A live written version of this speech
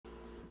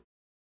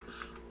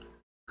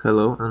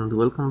Hello and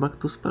welcome back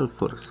to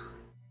Spellforce.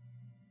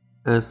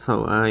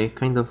 So I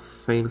kind of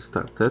fail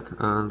started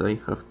and I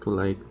have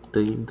to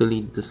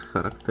delete this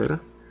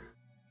character.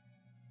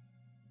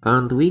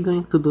 And we're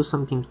going to do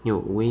something new.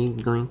 We're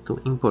going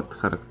to import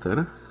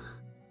character.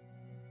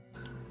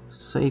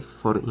 Save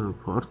for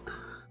import.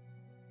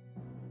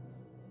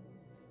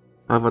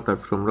 Avatar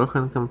from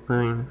Rohan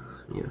campaign.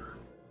 Yeah.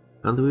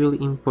 And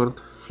we'll import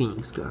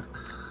Phoenix Guard.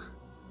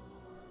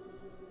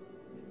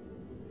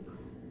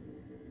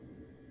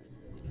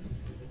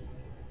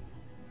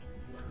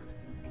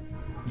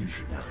 You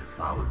should never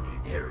follow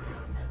me,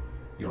 Arian.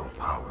 Your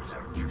powers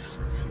are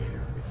useless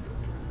here.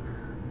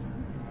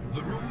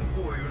 The Rune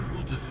Warriors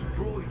will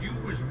destroy you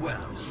as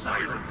well.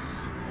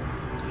 Silence!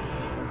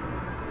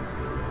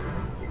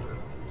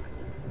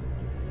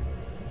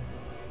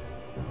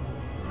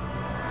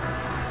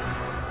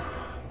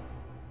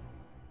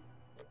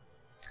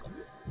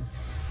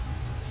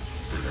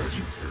 The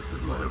legend says the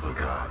blood of a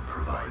god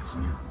provides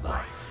new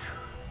life.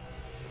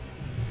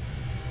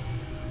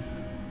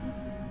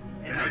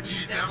 And I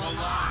need them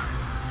alive!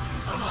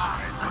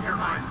 Alive under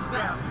my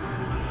spell!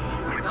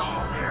 With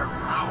all their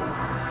power!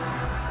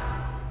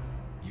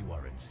 You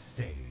are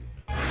insane.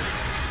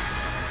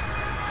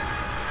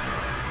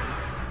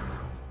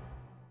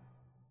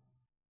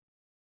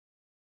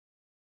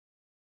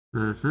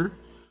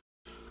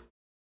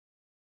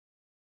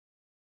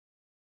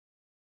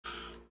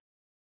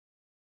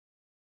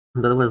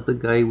 That was the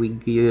guy we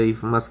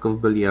gave Mask of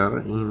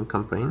Beliar in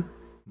campaign.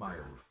 My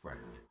old friend,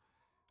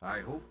 I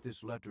hope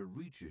this letter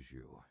reaches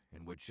you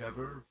in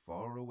whichever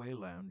faraway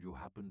land you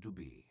happen to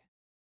be.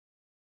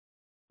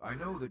 I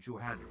know that you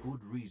had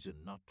good reason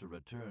not to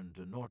return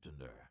to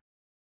Nortender.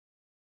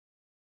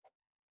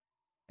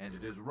 And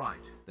it is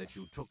right that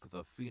you took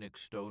the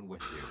Phoenix Stone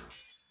with you.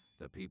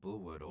 The people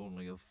would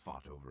only have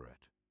fought over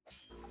it.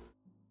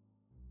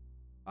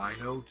 I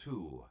know,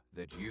 too,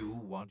 that you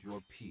want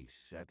your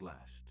peace at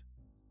last.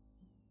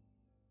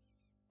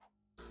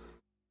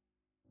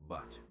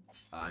 But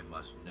I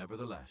must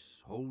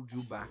nevertheless hold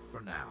you back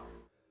for now.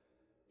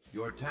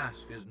 Your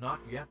task is not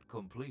yet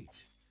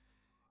complete.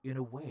 In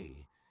a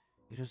way,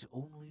 it has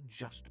only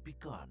just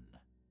begun.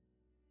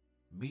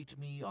 Meet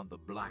me on the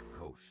Black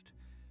Coast.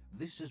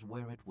 This is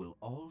where it will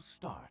all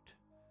start.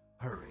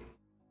 Hurry.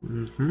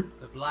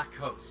 The Black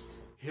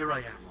Coast. Here I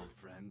am, old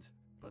friend.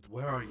 But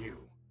where are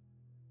you?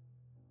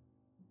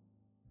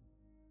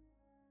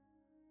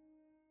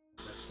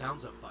 The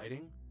sounds of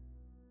fighting?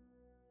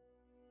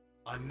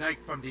 A knight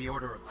from the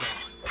Order of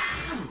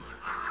Dawn.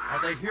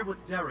 Are they here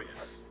with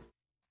Darius?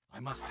 I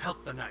must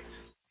help the knight.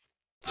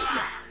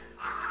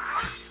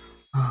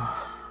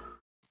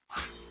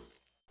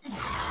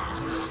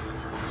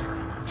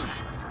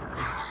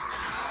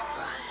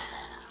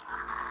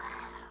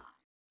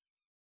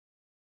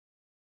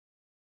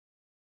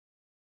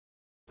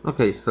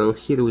 Okay, so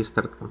here we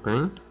start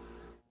campaign.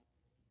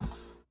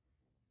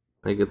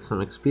 I get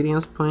some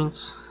experience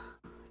points.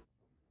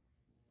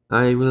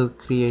 I will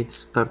create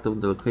start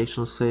of the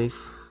location save.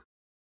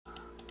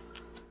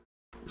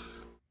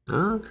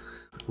 And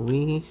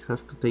we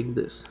have to take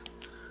this.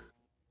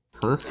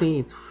 Honestly,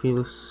 it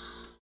feels...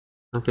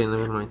 Okay,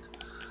 never mind.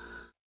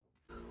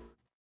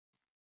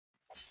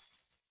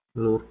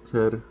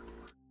 Lurker.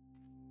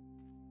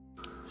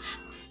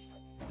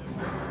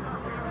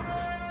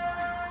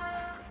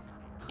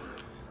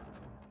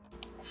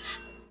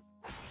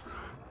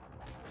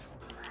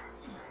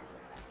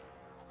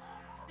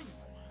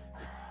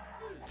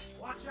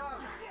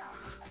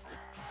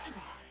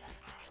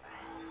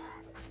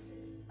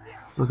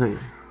 Okay,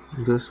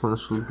 this one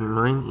should be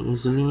mine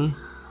easily.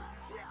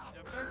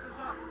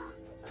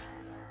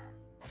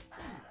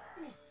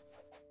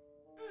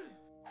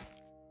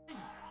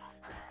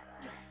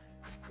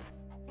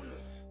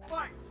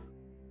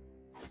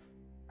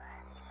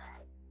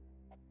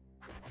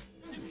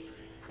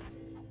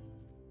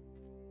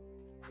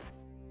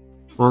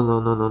 Oh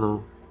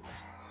no.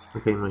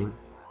 Okay, mine.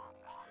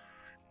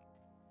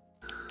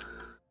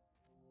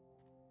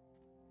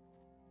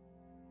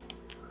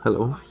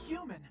 Hello. A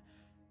human!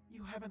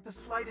 You haven't the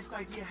slightest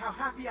idea how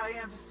happy I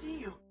am to see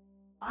you.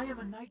 I am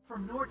a knight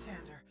from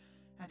Nortender,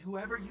 and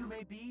whoever you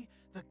may be,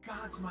 the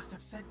gods must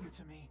have sent you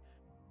to me.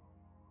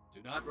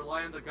 Do not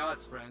rely on the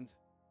gods, friend.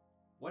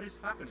 What is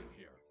happening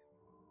here?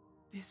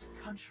 This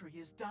country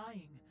is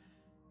dying.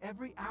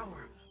 Every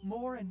hour,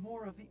 more and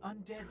more of the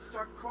undead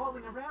start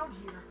crawling around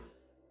here.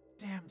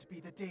 Damned be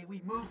the day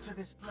we move to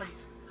this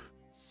place.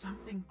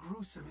 Something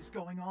gruesome is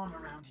going on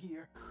around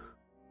here.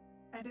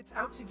 And it's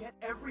out to get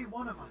every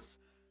one of us,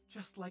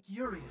 just like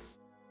Urius.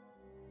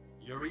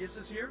 Urius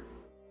is here?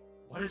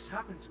 What has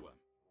happened to him?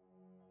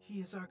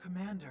 He is our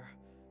commander.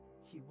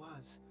 He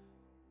was.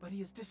 But he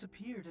has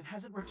disappeared and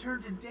hasn't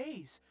returned in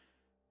days.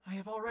 I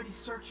have already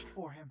searched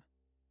for him.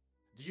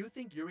 Do you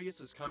think Urius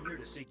has come here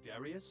to seek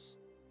Darius?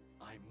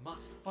 I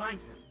must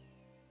find him.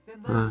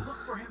 Then let us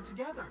look for him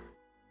together.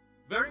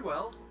 Very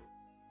well.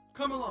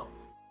 Come along.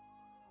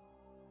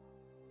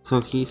 So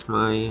he's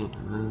my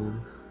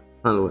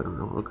follower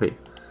now, okay.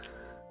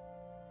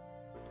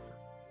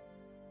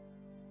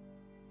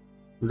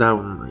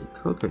 Down Knight.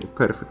 Okay,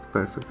 perfect,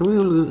 perfect. We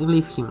will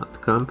leave him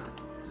at camp.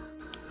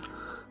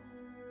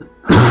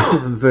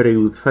 Very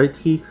good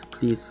sidekick,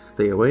 please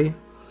stay away.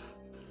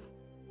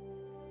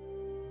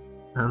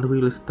 And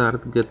we'll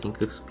start getting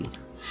XP.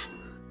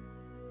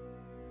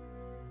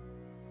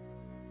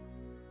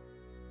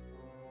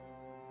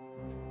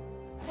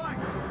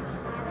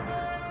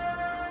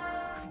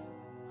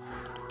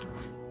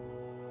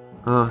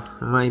 Oh,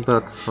 my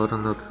bad for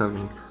not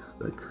having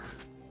like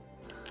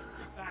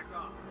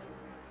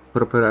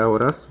proper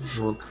auras,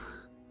 but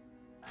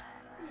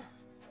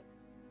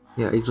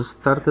yeah, I just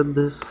started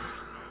this.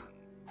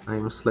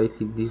 I'm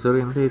slightly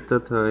disoriented.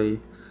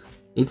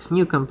 It's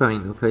new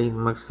campaign, okay?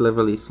 Max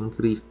level is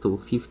increased to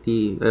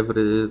 50,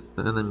 every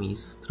enemy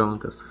is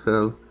strong as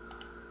hell.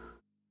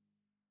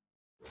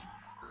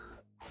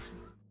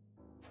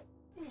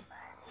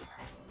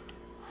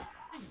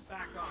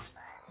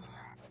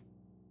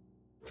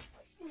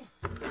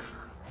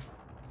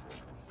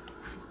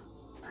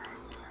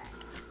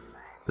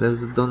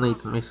 Let's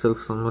donate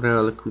myself some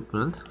real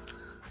equipment.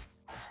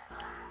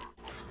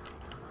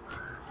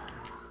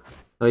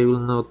 I will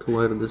not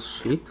wear this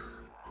shit.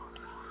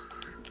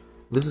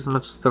 This is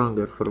much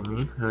stronger for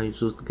me. I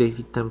just gave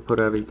it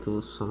temporary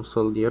to some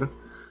soldier.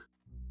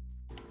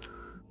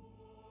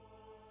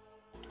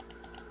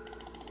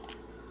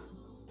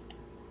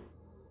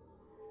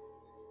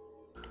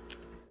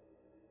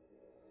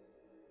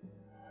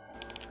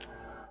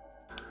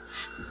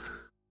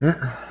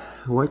 Yeah,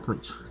 white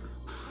mage.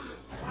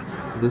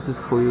 This is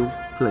how you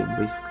play,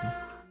 basically.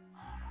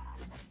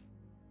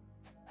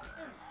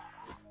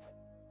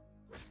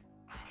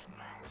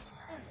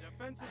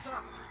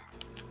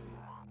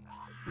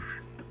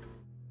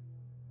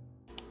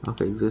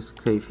 Okay, this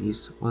cave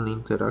is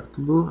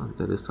uninteractable and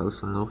there is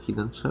also no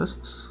hidden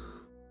chests.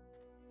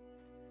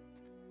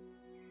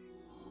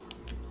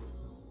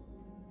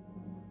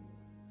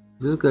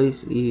 This guy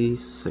is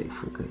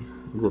safe, okay,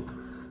 good.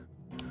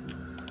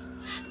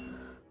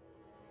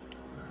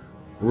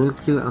 We'll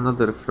kill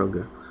another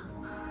frogger.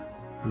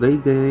 They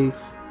gave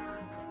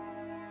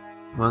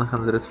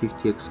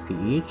 150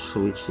 XP each,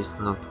 which is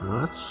not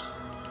much.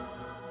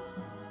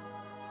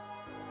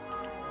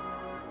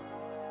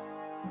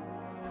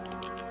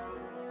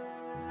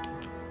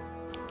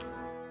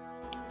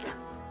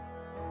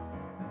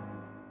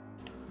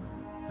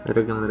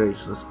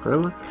 Regeneration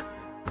spell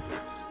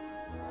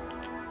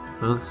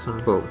and some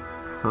bow.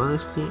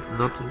 Honestly,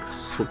 nothing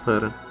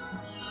super.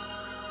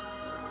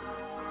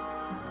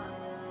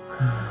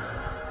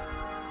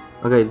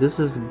 Okay, this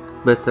is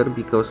better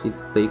because it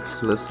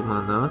takes less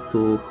mana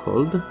to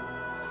hold.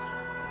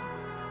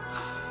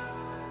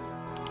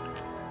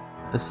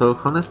 So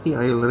honestly,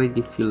 I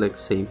already feel like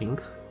saving.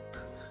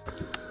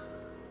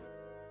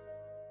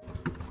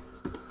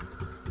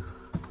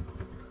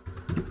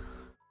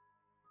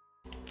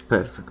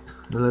 Perfect.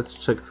 Let's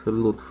check the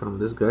loot from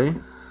this guy.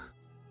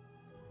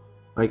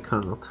 I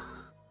cannot.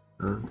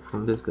 And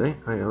from this guy,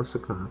 I also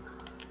cannot.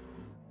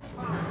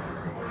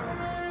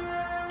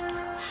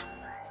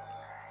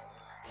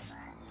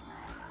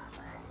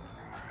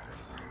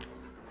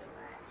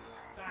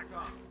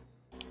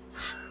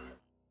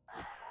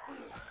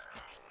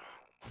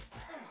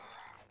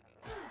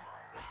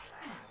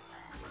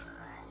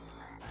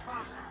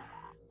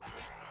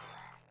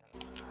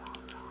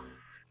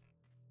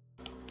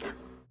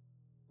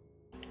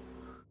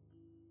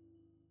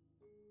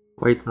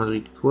 White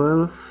magic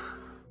 12.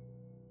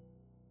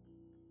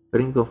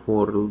 Ring of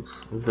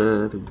Worlds,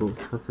 very good.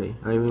 Okay,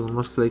 I will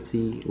most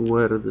likely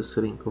wear this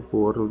Ring of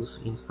Worlds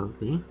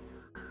instantly.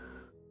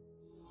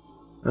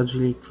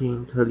 Agility,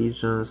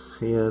 intelligence,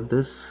 yeah,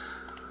 this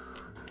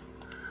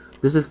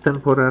is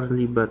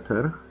temporarily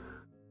better,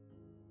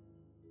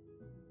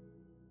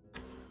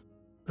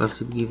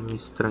 as it gives me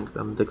strength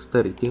and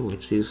dexterity,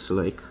 which is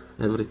like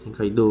everything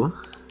I do.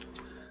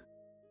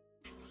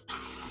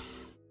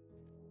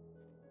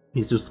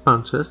 It's just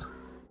punches.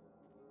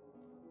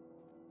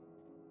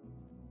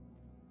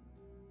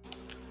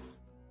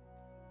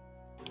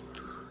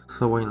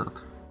 So why not?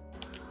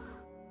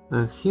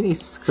 Here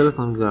is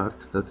Skeleton Guard,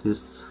 that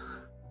is...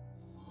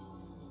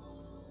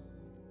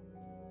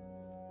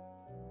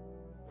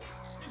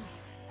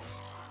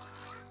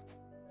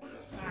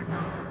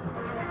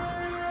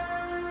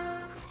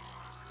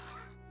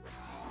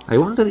 I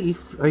wonder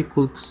if I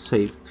could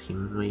save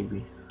him,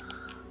 maybe.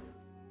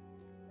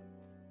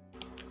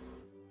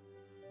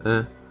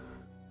 A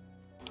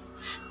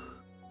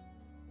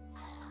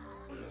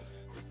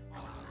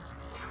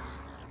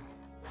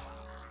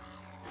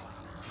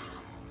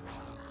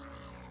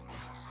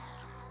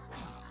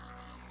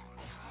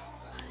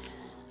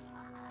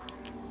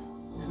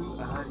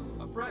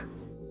friend.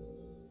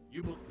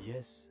 You will...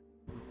 Yes.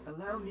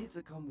 Allow me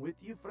to come with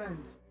you, friend.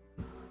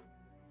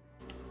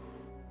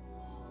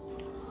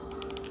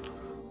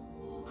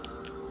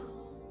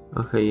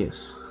 Okay,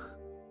 yes.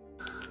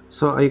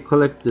 So I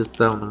collect this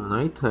down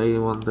Knight. I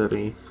wonder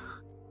if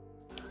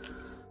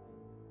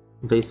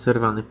they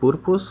serve any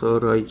purpose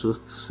or I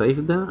just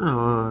save them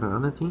or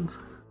anything.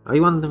 I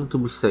want them to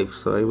be safe,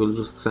 so I will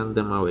just send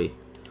them away.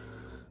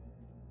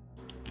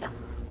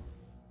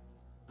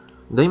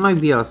 They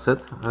might be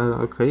asset,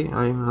 okay,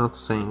 I'm not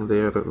saying they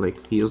are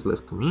like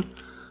useless to me.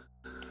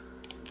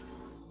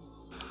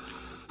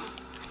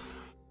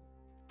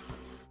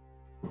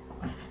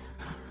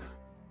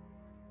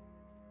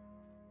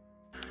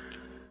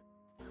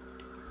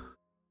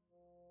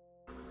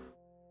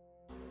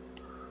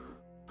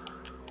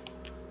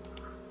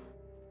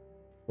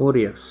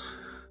 Warriors.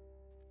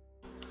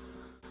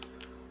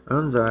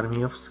 And the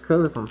army of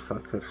skeleton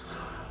fuckers.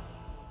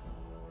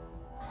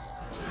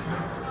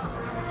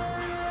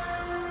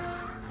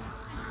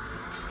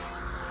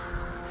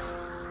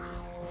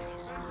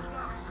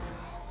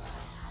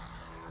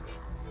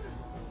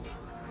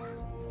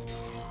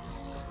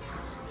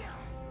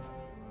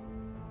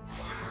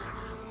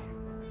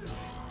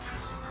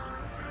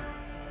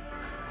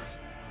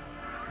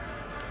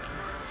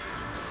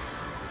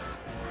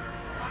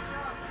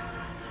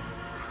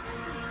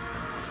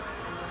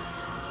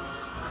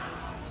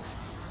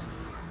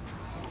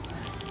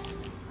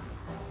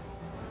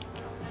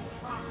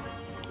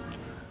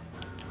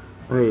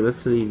 Okay,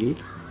 let's leave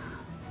it.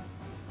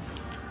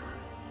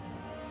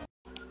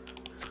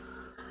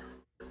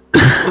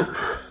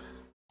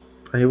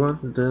 I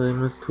want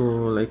them to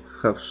like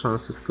have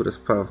chances to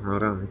respawn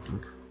or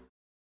anything.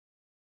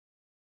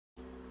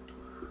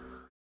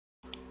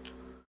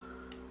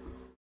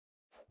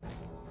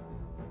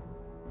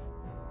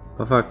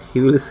 Oh fuck,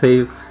 he will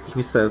save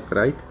himself,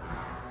 right?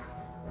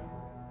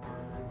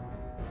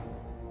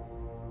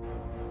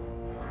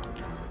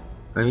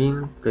 I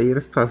mean, they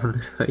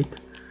respawn, right?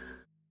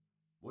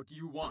 What do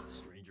you want,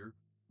 stranger?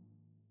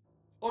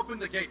 Open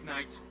the gate,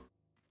 knight.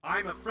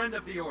 I'm a friend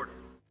of the order.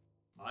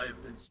 I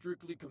have been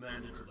strictly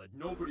commanded to let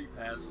nobody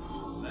pass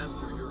until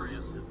Master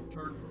Urius has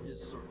returned from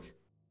his search.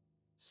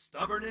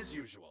 Stubborn as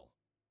usual.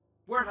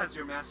 Where has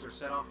your master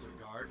set off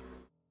to guard?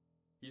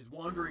 He's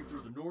wandering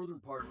through the northern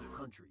part of the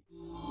country.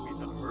 We've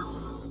not heard from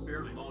him in a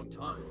fairly long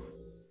time.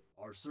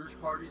 Our search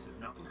parties have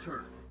not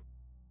returned.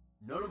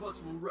 None of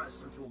us will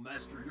rest until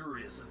Master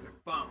Urius has been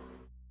found.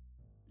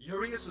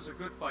 Urius is a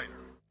good fighter,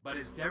 but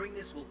his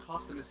daringness will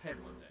cost him his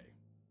head one day.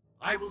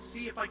 I will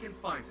see if I can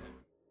find him.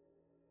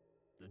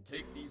 Then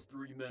take these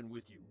 3 men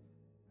with you.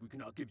 We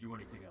cannot give you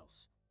anything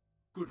else.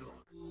 Good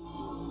luck.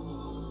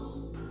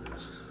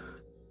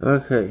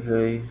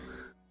 Okay,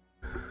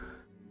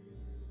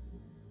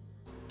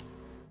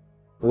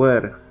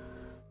 Where?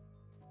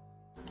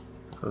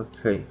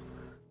 Okay.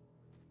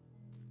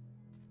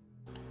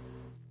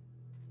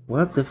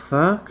 What the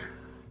fuck?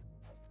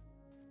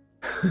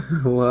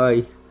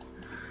 Why?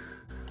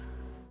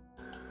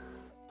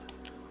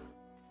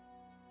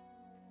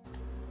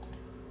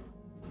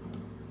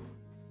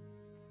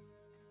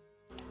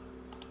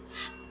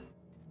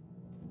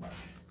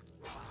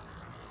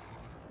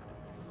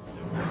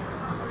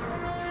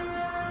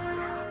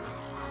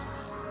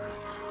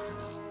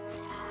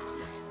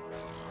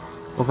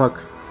 Oh fuck.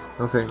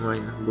 Okay,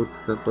 mine, but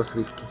that was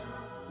risky.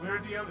 Where are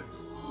the others?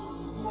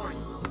 Who are you?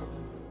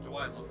 Do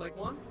I look like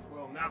one?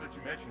 Well, now that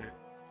you mention it,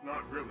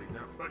 not really,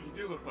 no. But you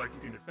do look like you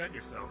can defend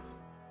yourself.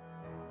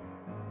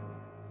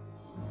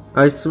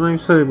 I'm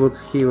sorry, but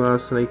he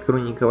was like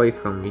running away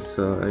from me,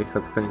 so I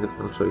had kind of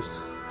no choice.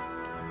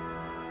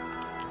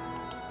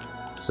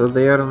 So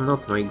they are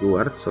not my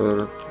guards,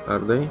 or are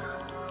they?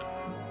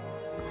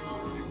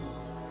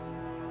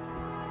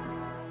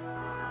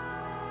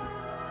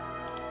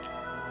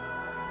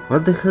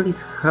 What the hell is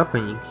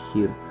happening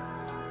here?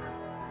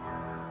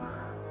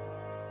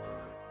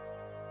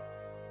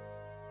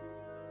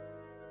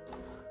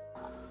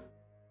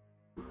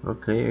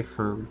 Okay, I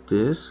found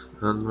this,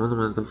 and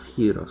Monument of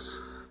Heroes.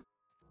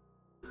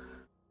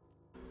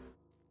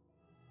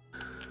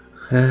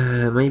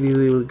 Maybe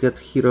we will get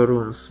hero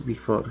runes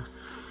before.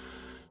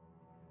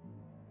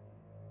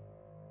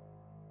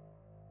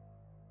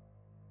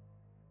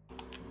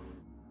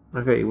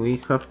 Okay, we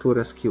have to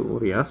rescue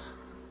Urias.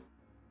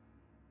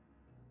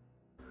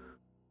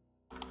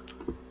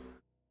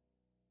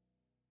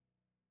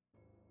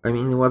 I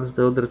mean, what's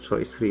the other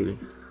choice, really?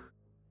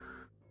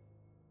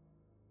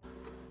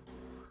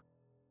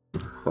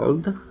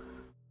 Hold.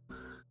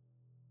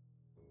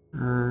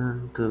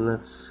 And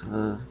let's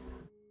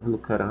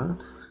look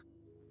around.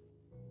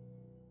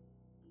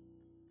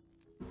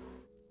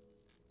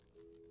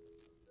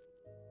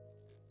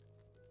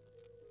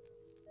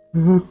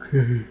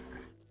 Okay.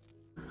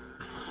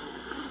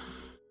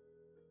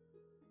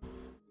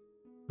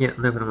 Yeah,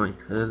 never mind.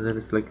 There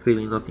is like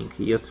really nothing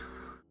yet.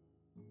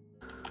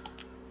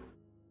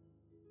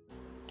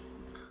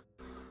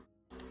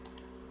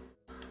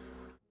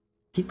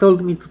 He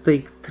told me to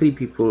take 3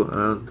 people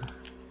and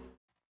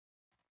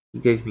he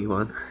gave me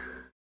 1.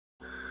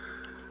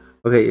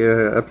 Okay,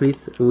 at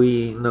least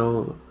we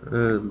know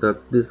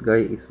that this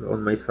guy is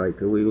on my side.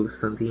 We will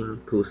send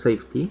him to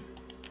safety.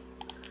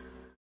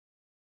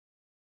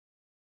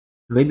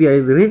 Maybe I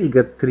really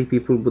got 3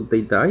 people, but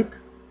they died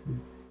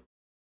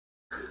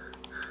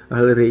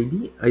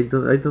already. I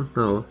don't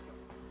know.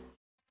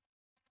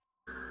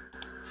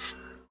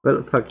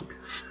 Well, fuck it.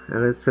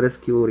 Let's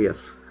rescue Urias.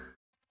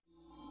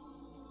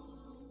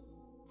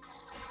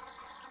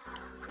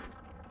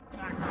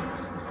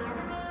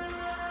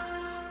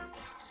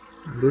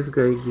 This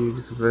guy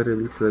gives very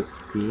little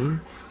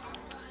XP.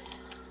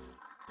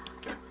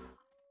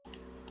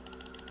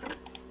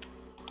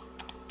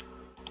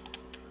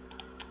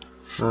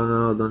 Oh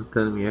no, don't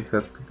tell me I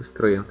have to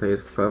destroy entire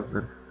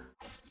spawner.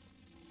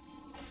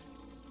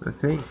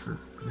 Okay,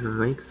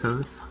 makes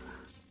sense.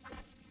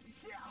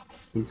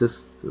 It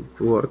just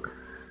work.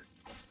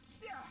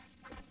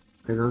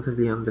 I don't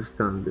really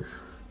understand this.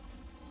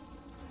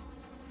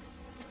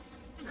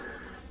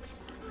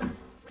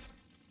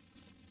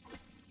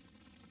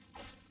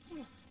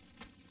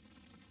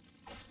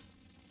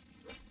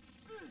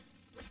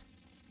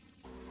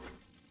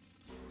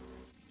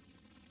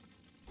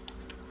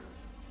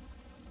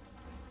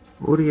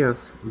 Urias,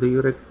 do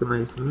you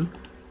recognize me?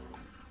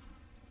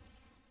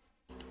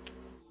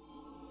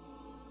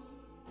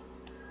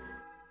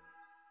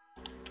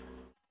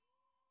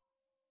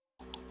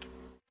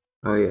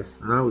 Oh yes,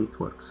 now it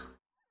works.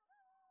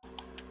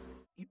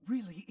 It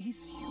really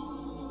is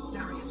you.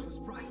 Darius was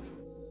right.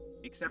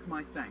 Accept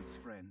my thanks,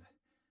 friend.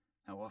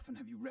 How often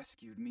have you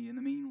rescued me in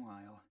the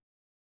meanwhile?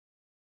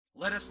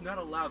 Let us not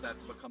allow that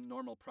to become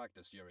normal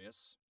practice,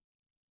 Urias.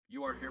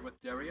 You are here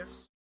with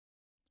Darius?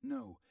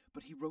 No,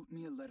 but he wrote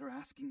me a letter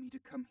asking me to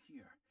come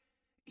here.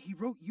 He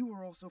wrote you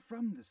were also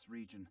from this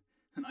region,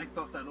 and I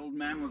thought that old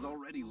man was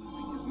already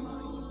losing his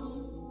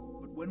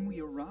mind. But when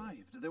we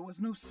arrived, there was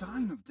no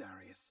sign of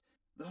Darius.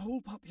 The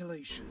whole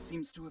population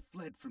seems to have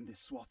fled from this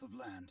swath of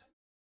land.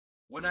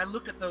 When I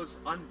look at those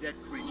undead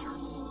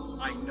creatures,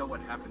 I know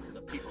what happened to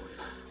the people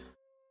here.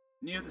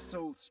 Near the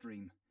Soul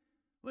Stream.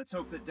 Let's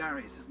hope that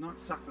Darius has not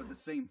suffered the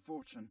same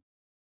fortune.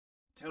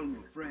 Tell me,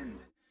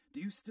 friend, do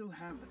you still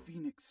have the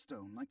Phoenix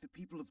Stone like the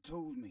people have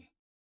told me?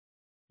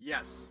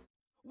 Yes.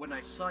 When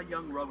I saw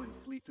young Rowan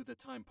flee through the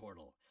time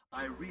portal,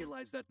 I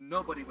realized that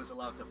nobody was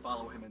allowed to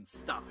follow him and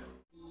stop him.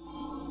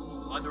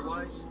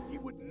 Otherwise, he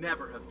would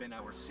never have been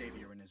our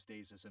savior in his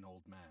days as an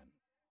old man.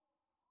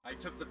 I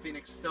took the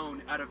Phoenix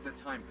Stone out of the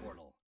time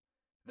portal.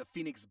 The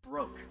Phoenix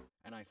broke,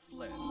 and I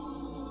fled.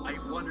 I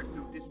wandered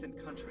through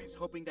distant countries,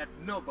 hoping that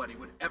nobody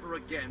would ever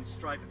again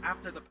strive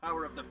after the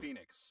power of the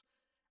Phoenix.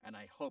 And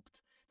I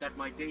hoped that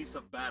my days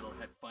of battle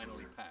had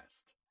finally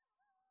passed.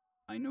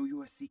 I know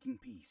you are seeking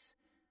peace,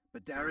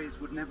 but Darius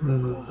would never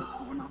have called us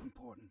if we were not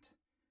important.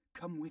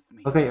 Come with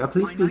me. Okay, at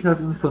least we have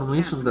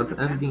information that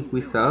ending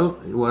we saw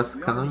was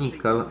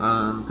canonical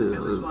and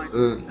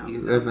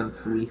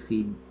events we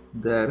see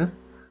there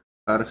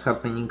are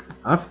happening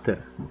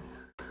after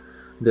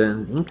the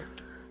ending.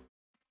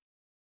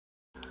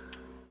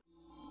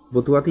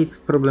 But what is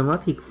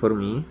problematic for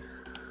me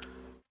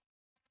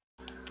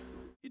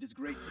It is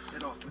great to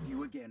set off with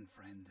you again,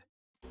 friend.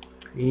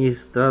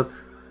 is that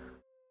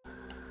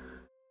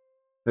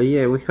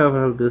yeah, we have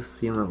all this,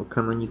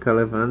 canonical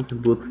events,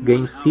 but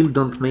games still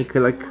don't make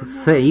like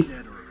save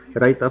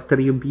right after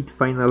you beat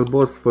final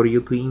boss for you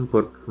to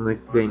import to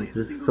next game. This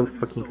is so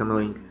fucking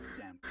annoying.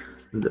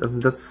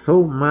 That's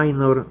so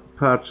minor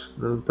patch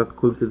that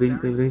could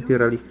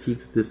literally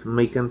fix this,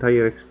 make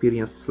entire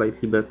experience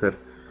slightly better.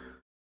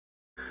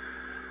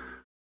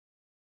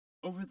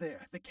 Over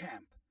there, the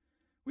camp.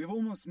 We've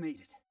almost made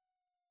it.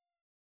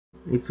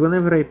 It's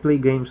whenever I play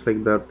games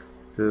like that,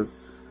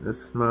 there's a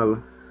small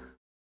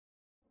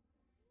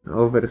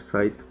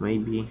oversight,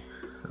 maybe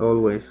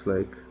always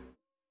like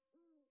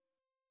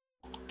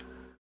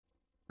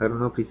are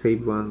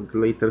noticeable and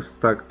later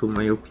stuck to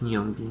my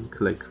opinion being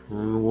like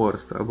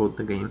worst about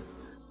the game.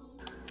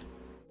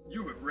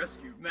 You have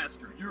rescued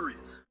Master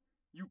Urias.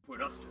 You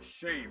put us to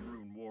shame,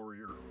 Rune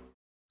Warrior.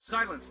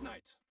 Silence,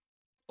 Knight.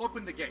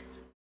 Open the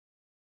gate.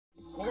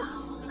 Of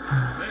course, this is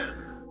the man.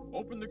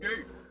 Open the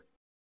gate.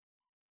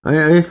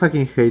 I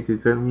fucking hate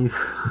it. I mean,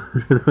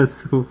 that was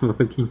so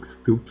fucking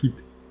stupid.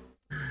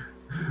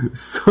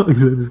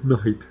 Silence,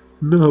 Knight.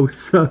 No,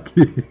 suck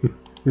it.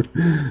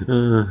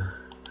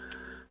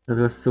 That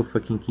was so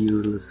fucking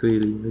useless,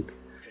 really. Like,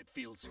 it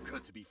feels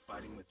good to be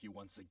fighting with you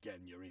once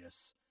again,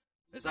 Urias.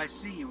 As I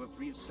see you have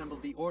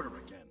reassembled the Order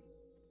again.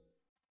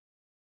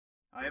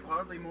 I have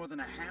hardly more than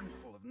a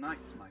handful of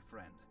knights, my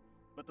friend.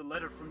 But the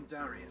letter from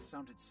Darius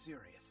sounded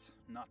serious,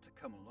 not to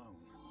come alone.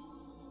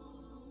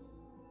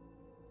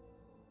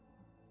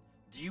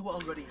 Do you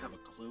already have a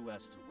clue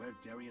as to where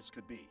Darius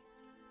could be?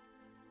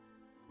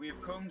 We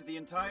have combed the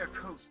entire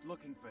coast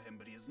looking for him,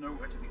 but he is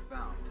nowhere to be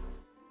found.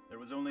 There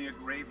was only a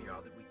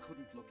graveyard that we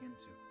couldn't look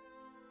into.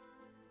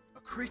 A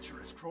creature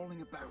is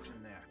crawling about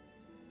in there.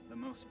 The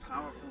most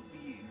powerful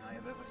being I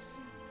have ever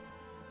seen.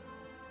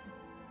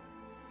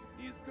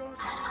 He is guarding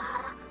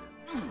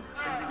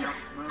sending out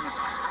his murmurs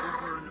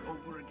over and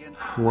over again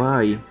to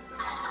why? against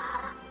us.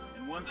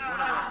 And once one of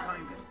our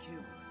kind is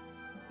killed,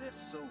 their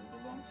soul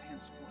belongs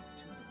henceforth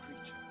to the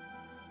creature.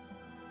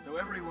 So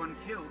everyone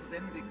killed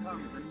then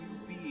becomes a new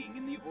being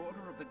in the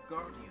order of the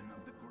Guardian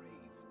of the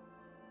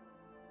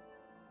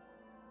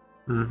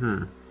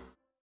Grave.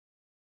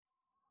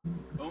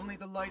 Only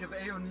the light of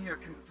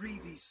Aeonir can free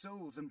these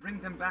souls and bring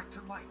them back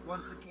to life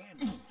once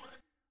again.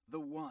 The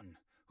one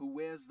who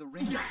wears the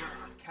ring of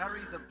God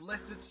carries a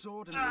blessed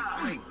sword and will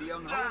break the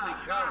unholy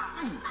curse.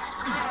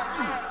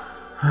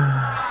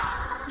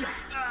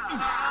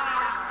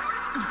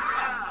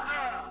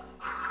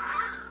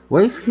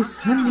 Why is he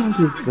sending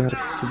these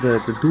guards to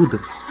the dude?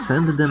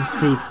 Send them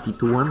safety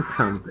to one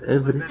camp.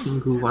 Every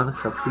single one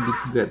have to be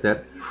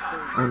together,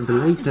 and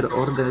later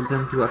order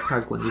them to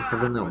attack when you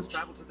have a notch.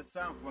 Travel to the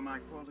south where my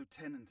poor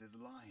lieutenant is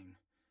lying.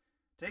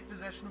 Take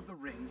possession of the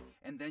ring,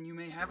 and then you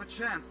may have a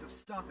chance of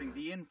stopping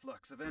the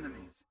influx of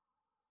enemies.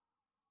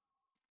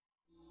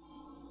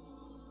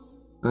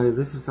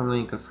 This is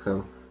annoying as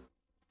hell.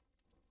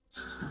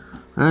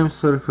 I'm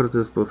sorry for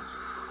this, but...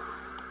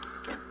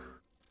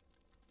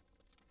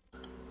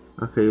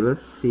 Okay,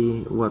 let's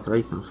see what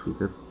items we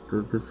get.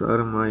 These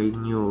are my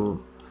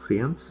new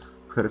friends.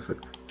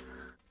 Perfect.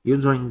 You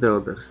join the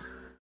others.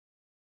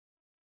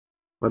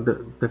 What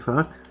the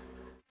fuck?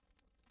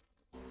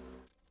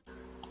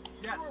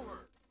 Yes.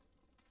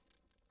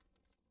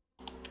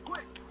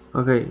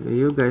 Okay,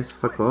 you guys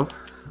fuck off.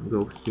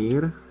 Go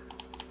here.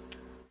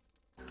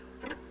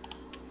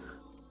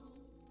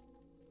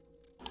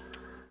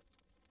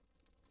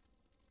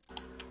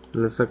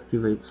 Let's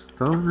activate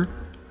stone.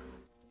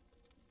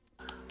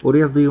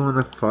 Urias, do you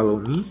wanna follow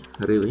me?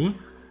 Really?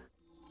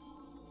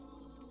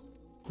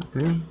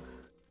 Okay.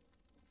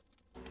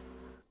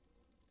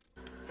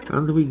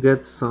 And we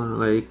get some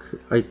like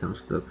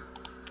items that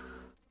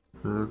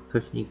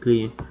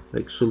technically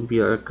like should be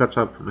a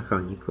catch-up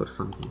mechanic or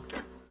something.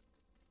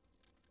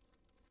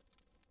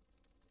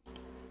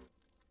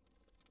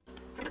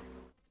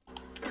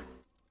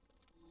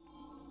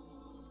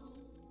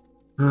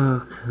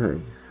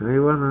 Okay, I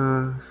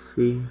wanna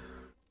see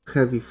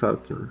Heavy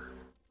Falcon.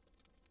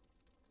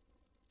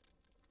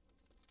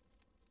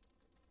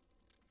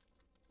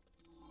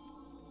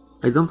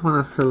 I don't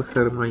wanna sell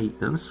her my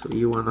items.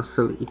 You wanna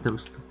sell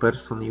items to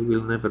person you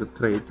will never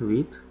trade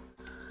with.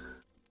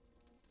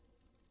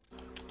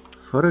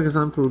 For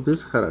example,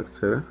 this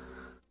character.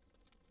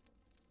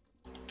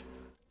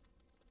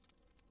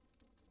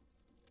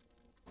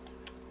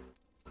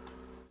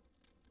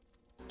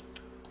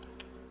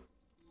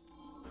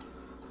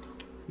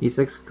 Is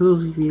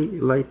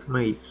exclusively light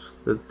mage,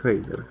 the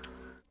trader.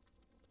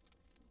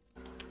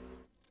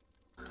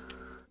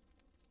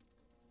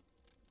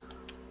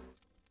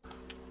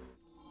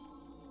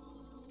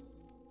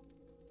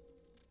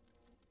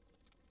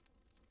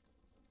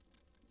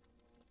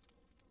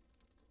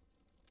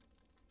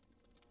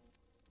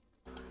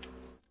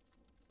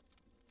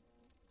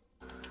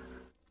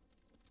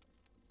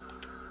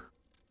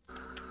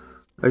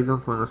 I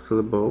don't wanna sell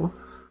a bow.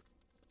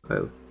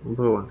 Well,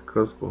 bow and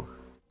crossbow.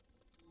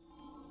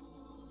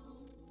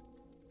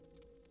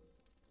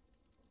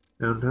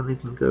 And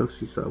anything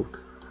else is out.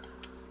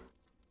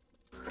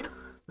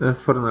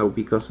 For now,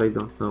 because I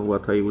don't know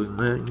what I will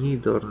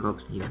need or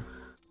not need.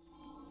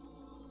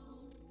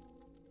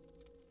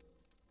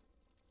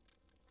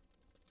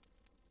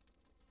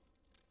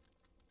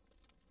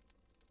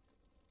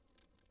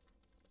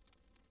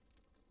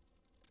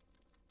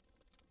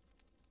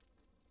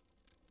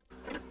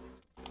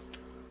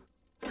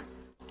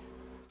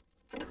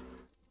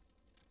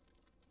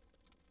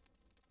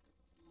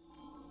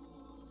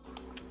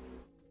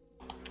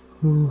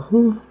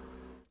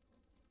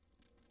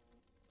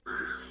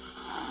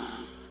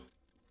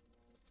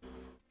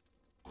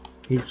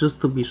 It's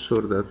just to be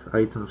sure that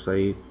items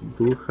I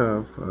do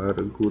have are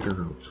good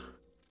enough.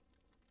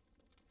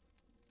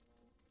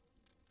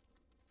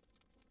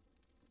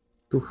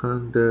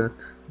 200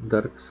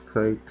 Dark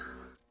Skite.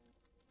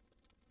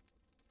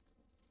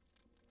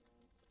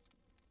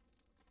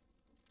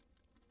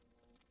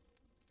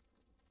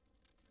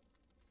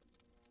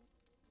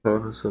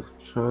 Thorns of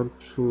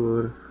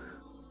Torture.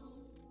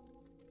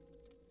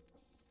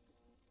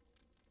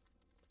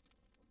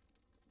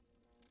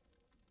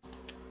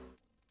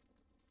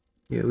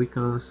 Yeah, we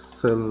can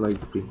sell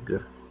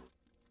Lightbringer.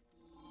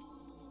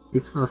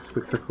 It's not a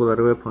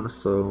spectacular weapon,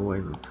 so why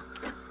not?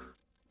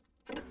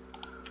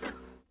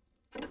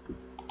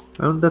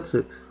 And that's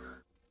it.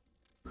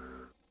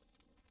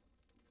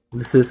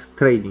 This is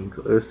trading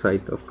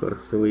side, of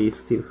course, so we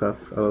still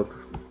have a lot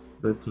of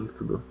the thing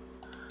to do.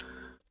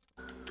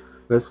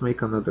 Let's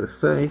make another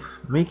save.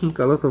 Making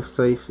a lot of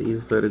saves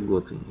is very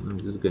good in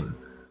this game.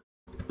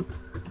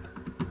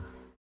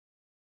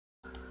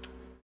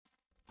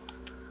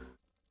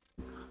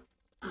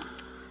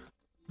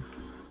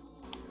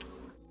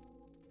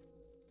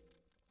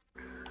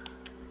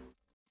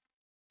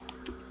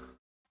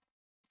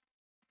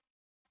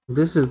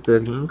 This is the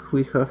ring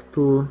we have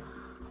to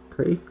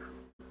take.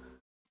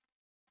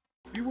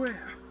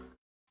 Beware!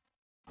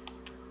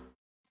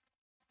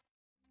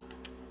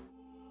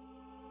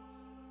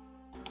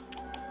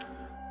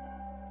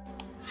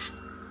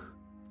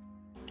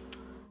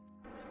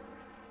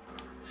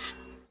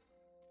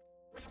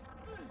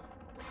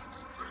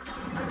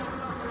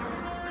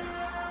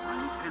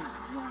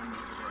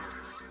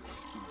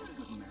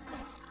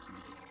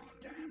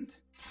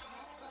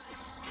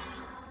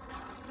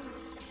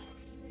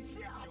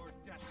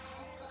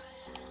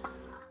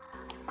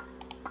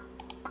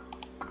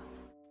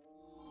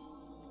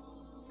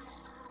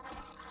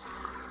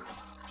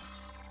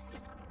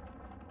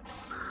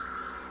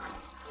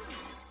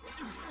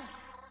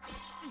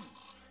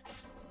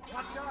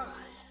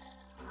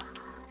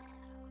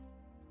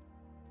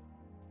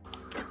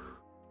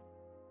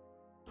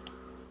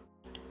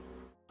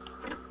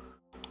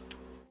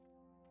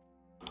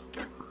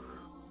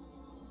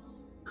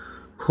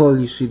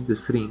 Holy shit,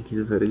 this ring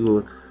is very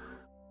good.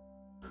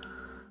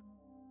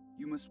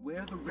 You must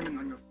wear the ring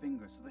on your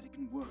finger so that it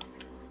can work.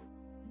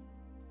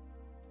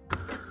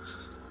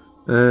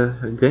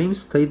 Game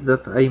state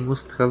that I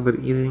must have a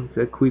ring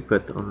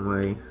equipped on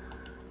my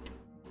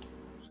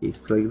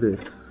chest like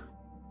this.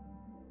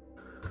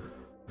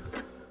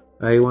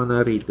 I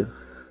wanna read.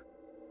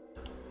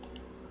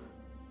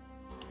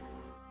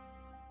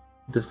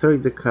 Destroy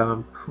the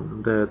camp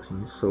that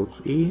in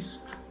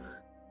southeast.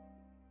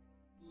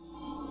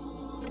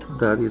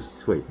 Darius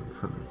is waiting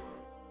for me.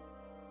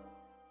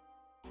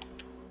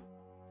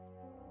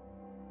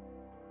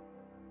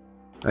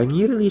 I'm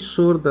nearly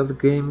sure that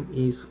game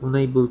is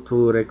unable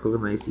to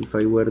recognize if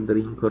I wear the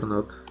ring or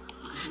not.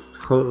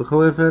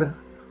 However,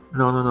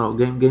 no,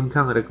 game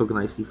can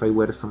recognize if I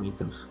wear some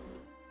items.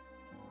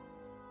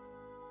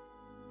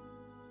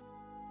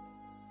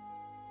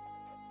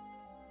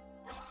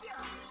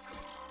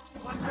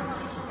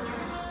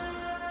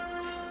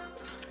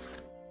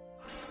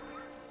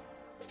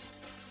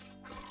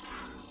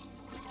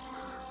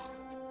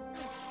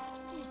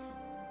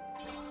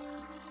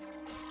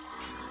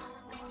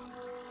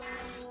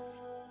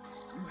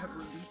 You have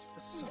released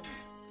a soul.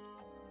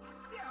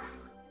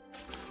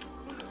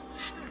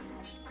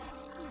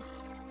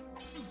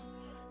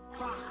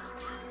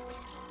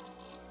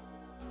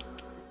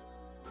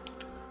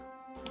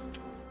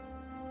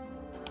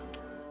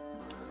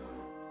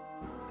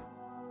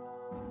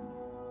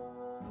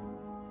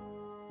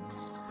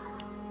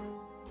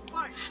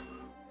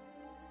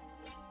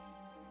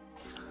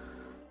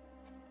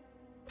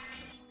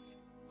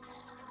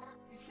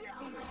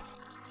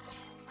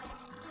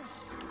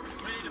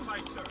 Ready to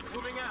fight, sir.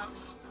 Moving out.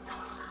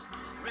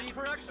 Ready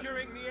for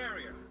securing the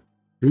area.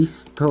 Please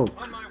stop.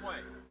 On my way.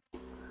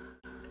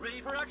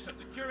 Ready for action.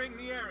 Securing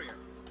the area.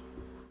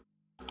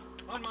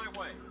 On my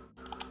way.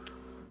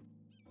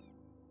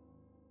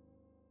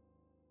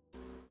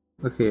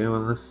 Okay, I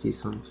wanna see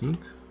something.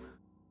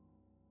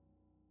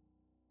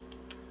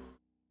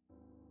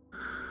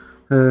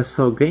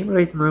 So game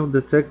right now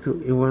detect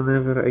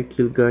whenever I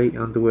kill guy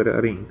and wear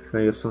a ring.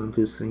 I assume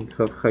this ring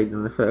have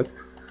hidden effect.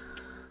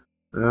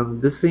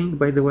 And this ring,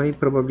 by the way,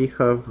 probably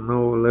have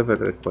no level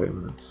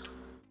requirements.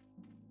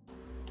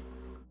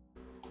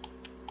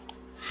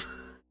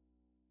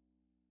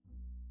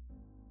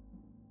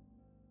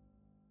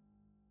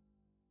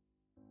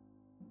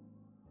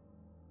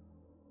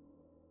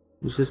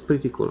 Which is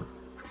pretty cool.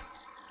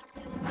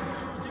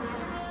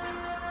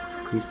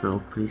 Please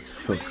no, please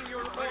stop.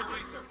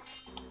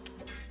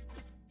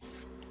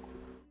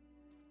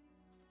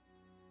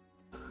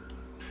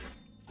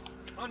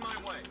 On my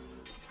way.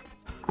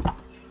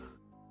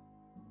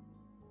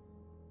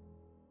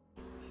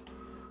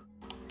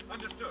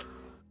 Understood.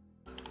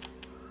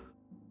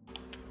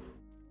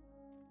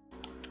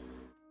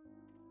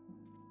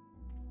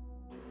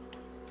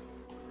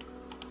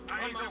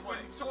 Eyes open,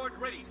 sword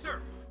ready,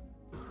 sir.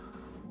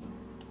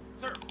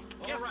 Sir,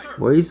 yes, sir.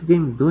 Why is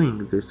game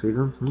doing this? I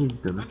don't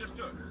need them.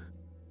 Understood.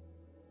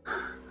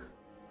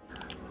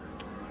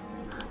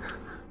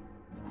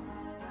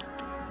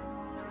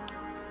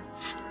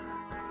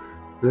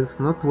 Let's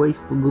not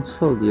waste good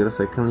soldiers,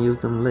 I can use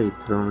them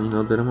later on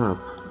another map.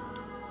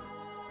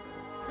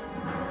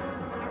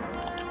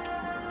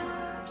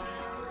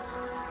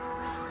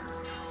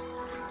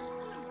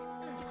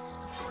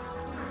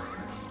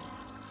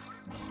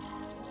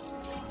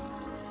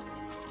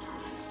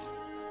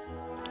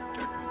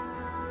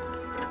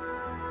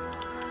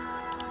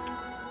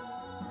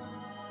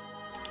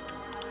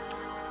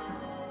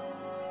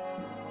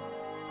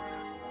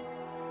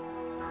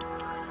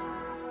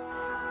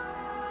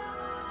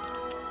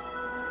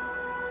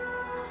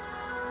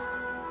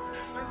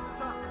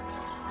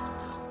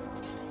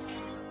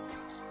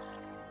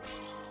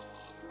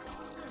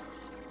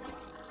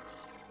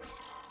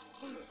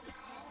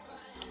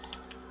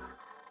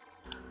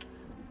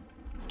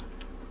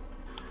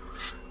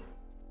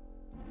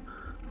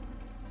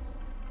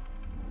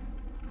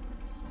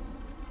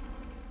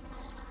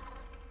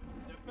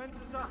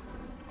 Defenses up.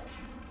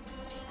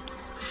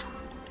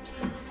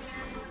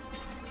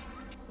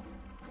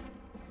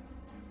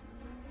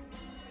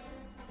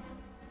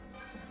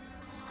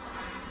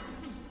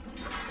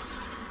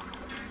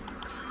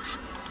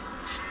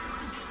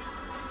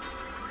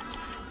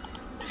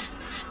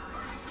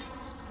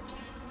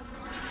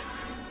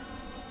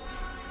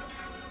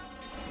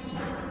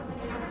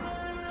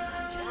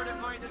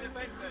 Fortify the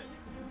defenses.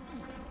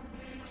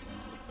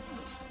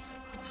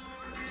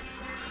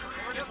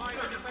 Fortify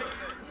the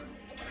defenses.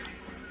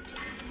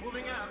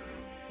 Moving out.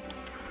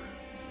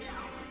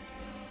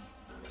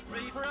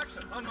 Ready for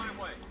action. On my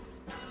way.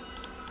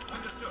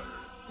 Understood.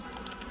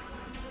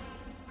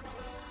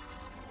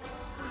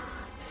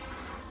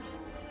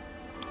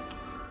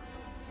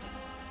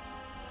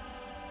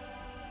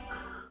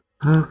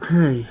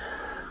 Okay.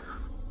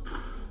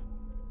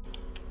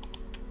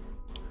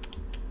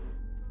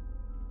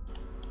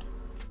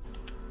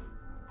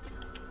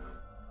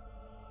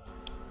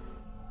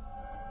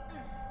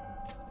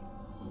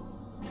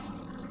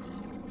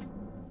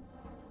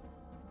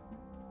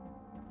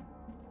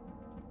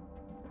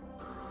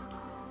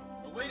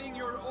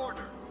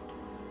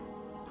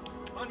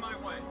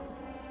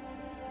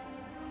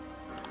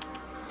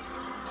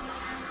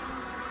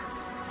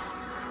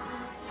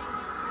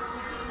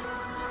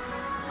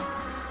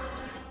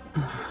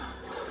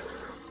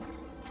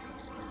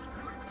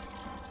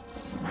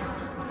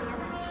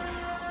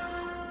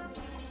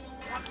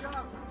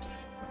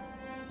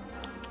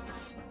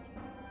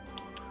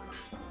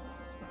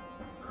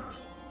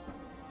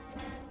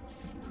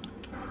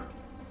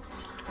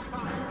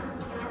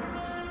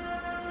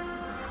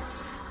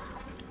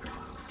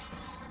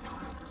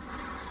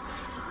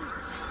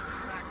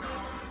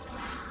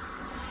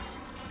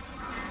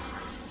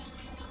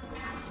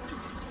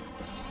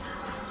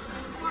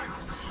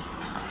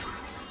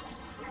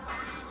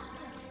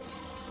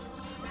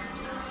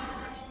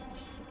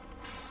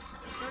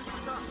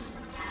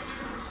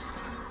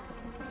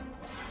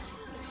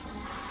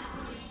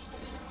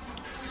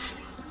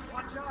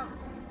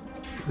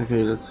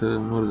 Okay, let's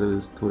murder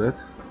this turret.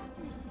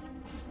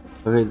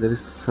 Okay, there is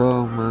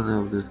so many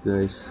of these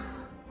guys.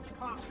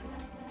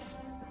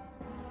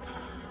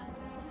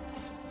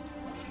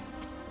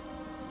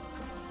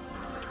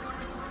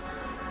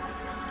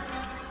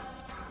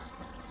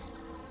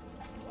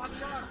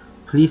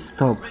 Please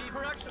stop.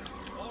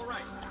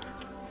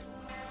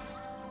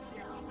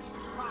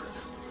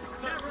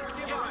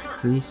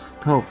 Please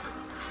stop.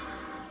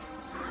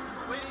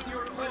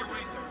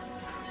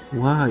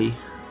 Why?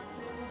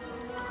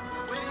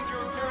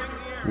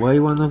 Why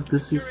one of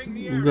these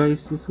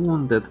guys is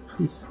wounded?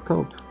 Please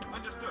stop.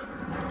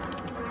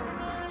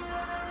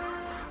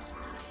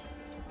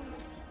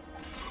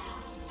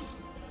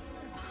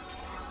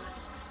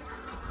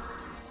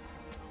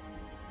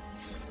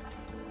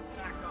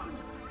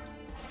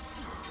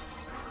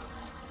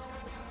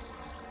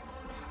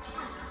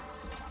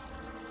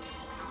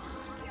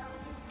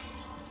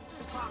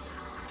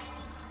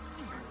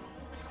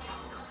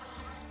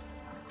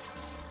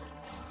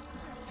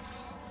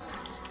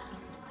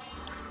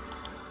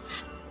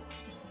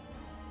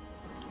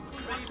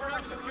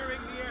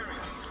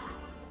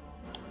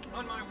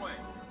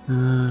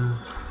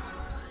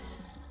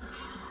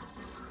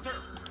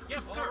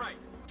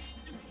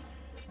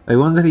 I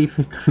wonder if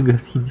I can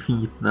get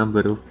infinite number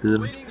of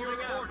them.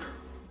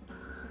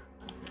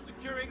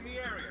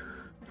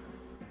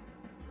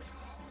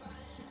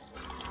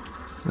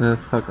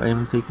 Fuck, I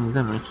am taking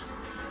damage.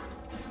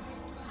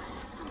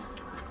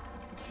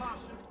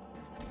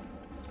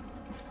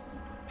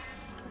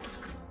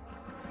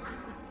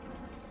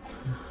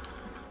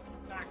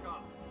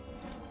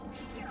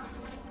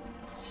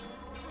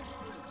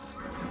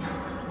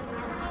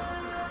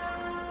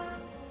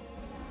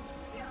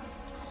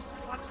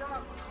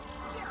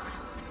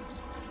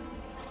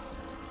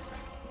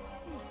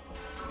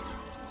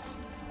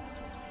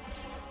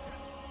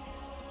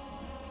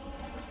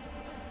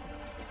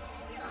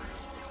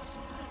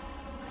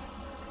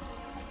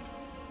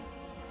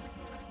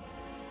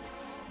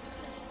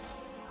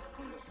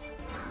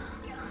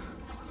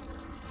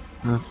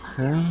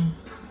 Okay.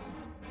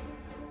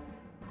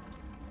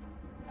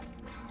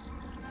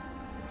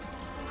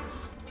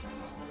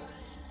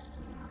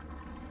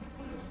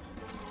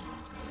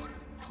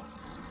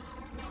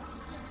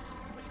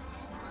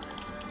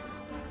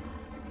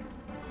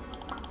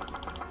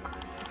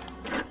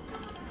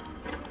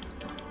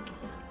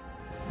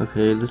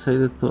 Okay, I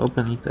decided to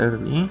open it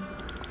early.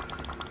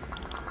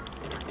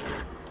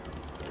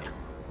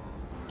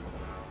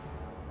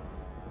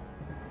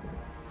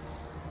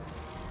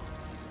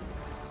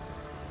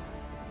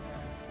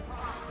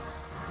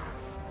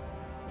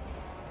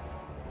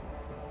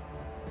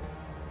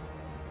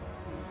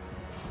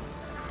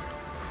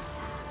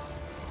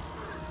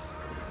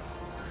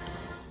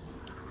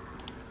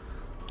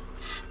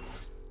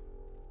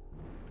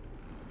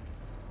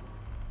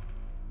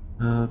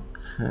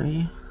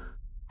 Okay.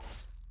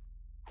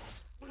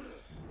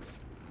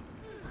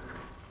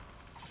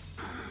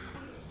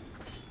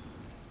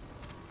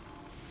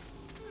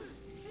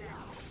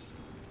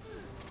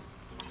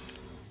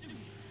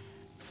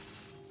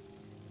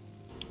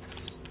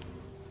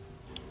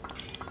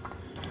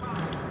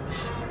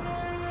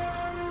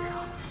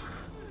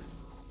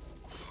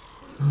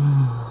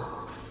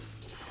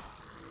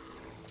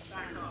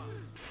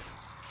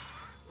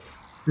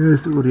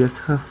 Yes, Urias,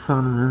 have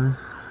fun, man.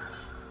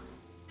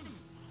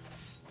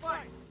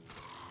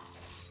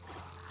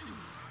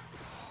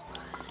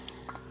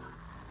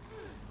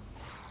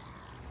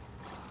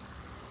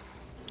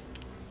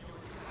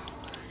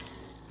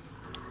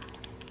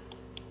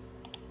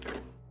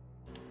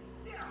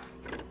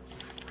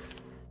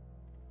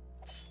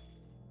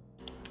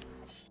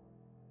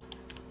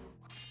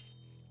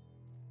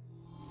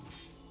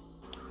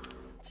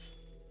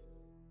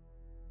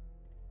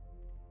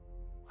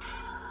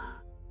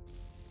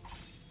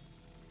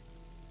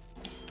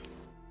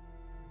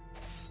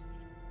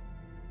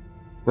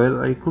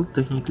 Well, I could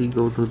technically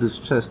go to this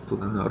chest to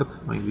the north.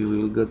 Maybe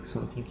we'll get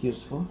something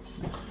useful.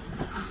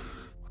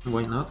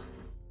 Why not?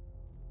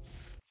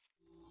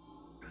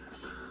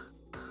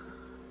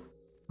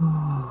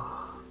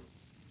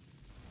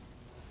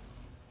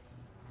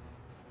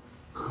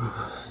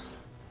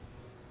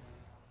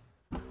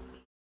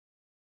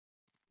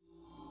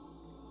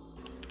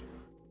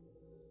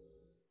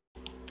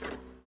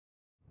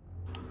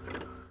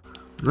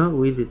 No,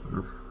 we did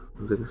not.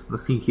 There is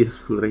nothing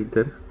useful right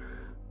there.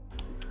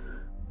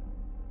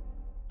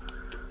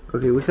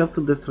 Okay, we have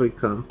to destroy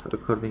camp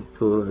according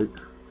to like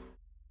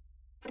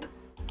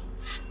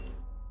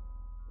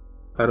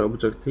our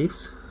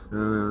objectives.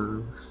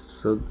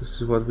 So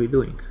this is what we're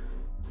doing.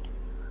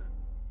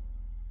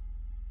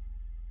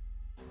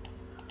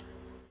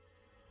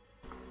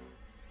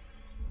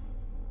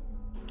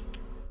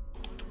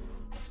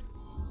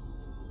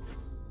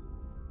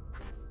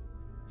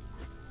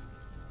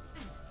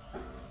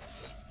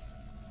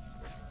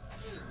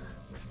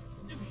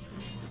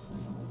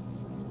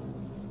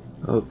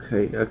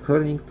 Okay,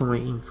 according to my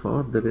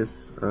info, there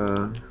is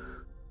how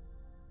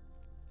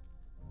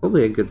do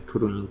I get to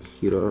running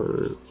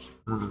hero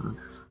monument?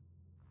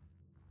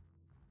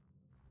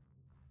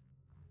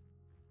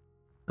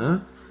 Huh?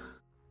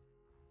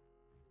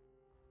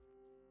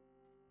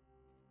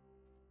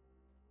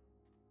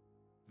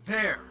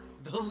 There!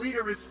 The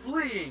leader is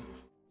fleeing!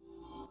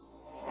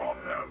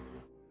 Stop them!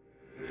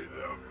 Their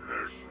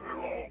flesh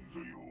belong to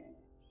you.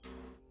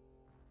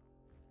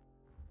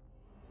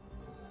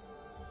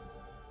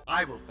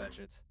 I will fetch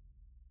it.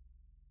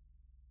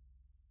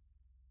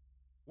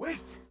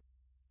 Wait!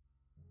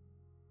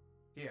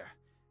 Here,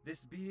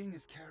 this being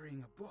is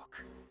carrying a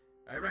book.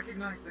 I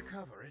recognize the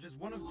cover. It is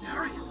one of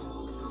Darius'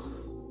 books.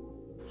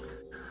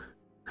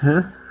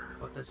 Huh?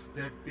 But this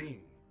dead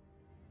being...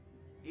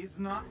 He's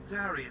not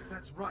Darius,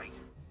 that's right.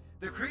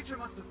 The creature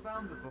must have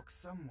found the book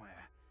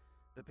somewhere.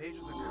 The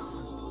pages are covered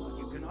in blood.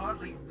 You can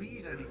hardly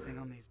read anything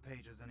on these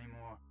pages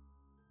anymore.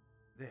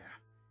 There.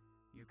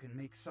 You can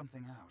make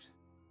something out.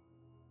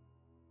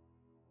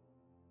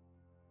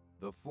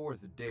 The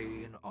 4th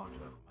day in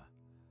autumn.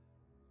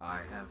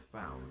 I have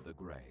found the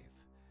grave.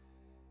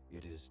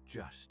 It is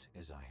just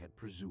as I had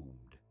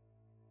presumed.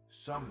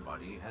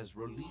 Somebody has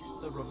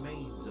released the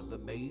remains of the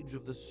Mage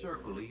of the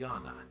Circle,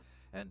 Iana,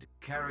 and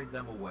carried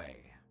them away,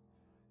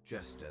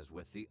 just as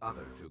with the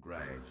other 2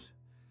 graves.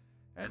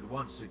 And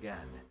once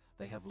again,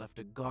 they have left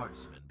a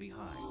guardsman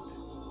behind.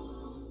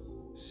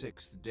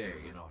 6th day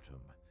in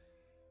autumn.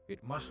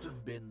 It must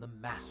have been the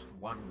Masked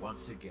One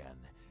once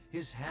again.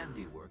 His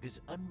handiwork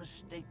is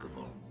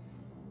unmistakable.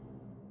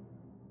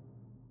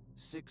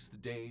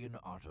 6th day in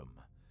autumn.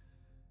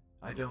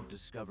 I don't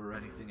discover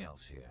anything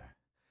else here.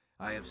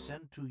 I have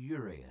sent to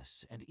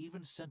Urias and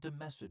even sent a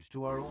message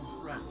to our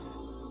old friend,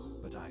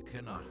 but I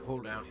cannot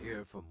hold out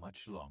here for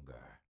much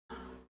longer.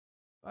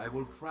 I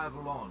will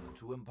travel on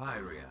to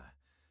Empyrea.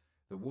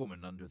 The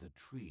woman under the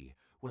tree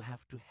will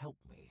have to help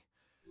me.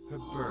 Her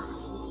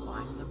birds will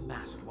find the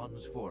Masked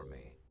Ones for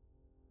me.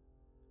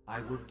 I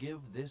will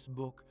give this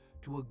book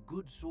to a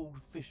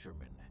good-souled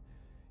fisherman.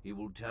 He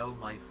will tell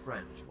my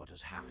friends what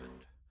has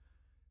happened.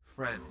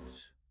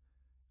 Friends,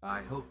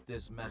 I hope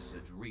this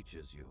message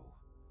reaches you.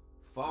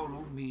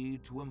 Follow me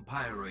to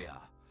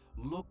Empyrea.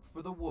 Look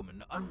for the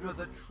woman under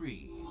the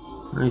tree.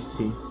 I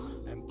see.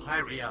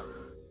 Empyrea!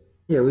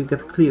 Yeah, we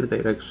got clear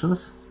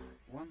directions.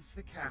 Once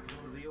the capital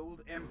of the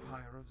old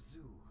empire of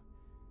Zu.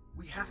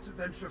 We have to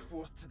venture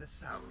forth to the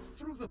south,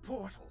 through the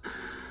portal.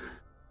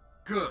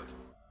 Good.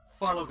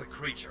 Follow the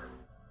creature.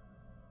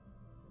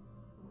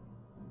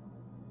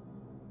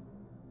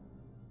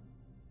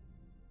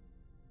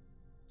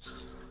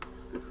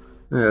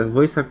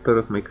 Voice actor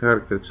of my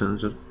character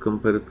changed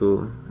compared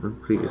to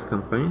previous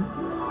campaign.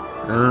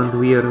 And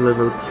we are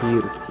level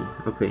 30.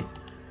 Okay.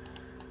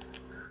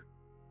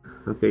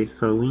 Okay,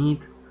 so we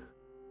need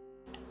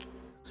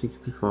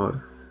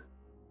 64.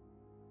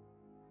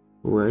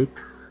 Wait.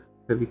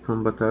 Heavy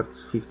combat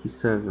arts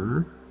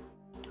 57.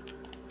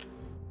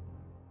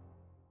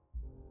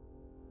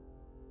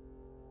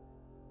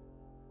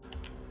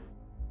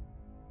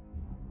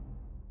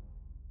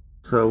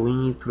 So we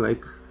need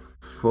like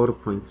 4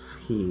 points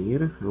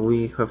here.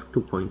 We have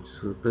 2 points.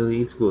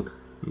 It's good.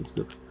 It's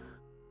good.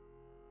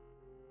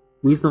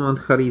 Wisdom and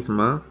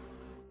Charisma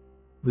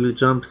will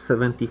jump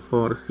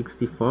 74,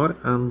 64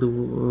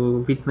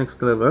 and with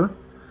next level.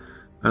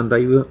 And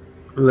I will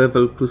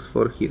level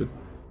 +4 here.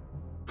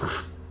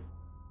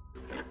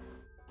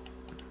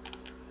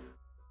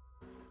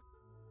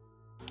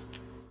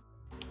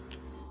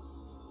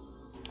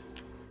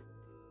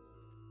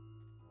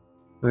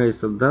 Okay,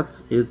 so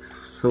that's it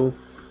so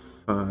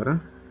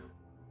far.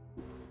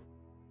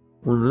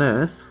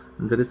 Unless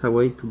there is a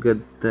way to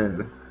get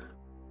there.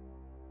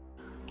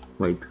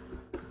 Wait.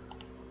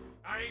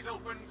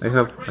 I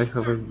have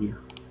idea.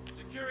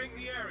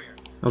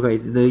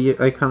 Okay,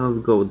 I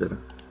cannot go there.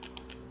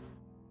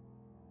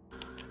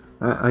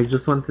 I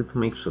just wanted to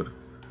make sure.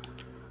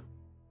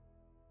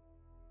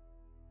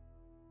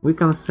 We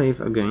can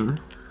save again.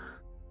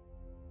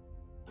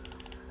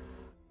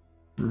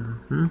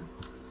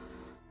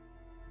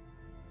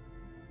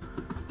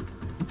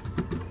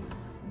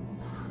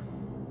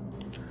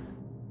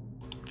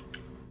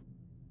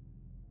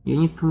 You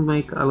need to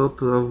make a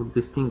lot of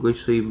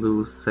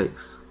distinguishable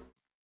saves.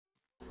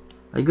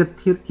 I got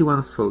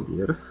 31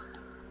 soldiers.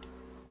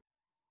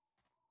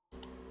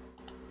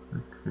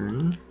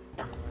 Okay.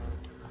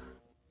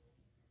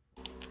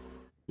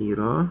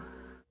 Hero.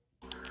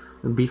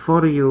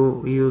 Before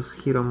you use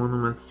hero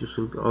monument, you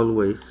should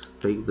always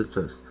take the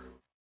chest.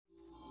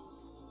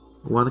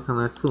 One can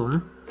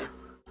assume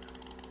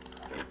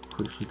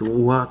Holy shit,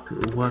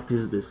 what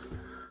is this?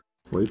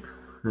 Wait,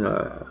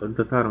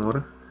 that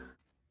armor.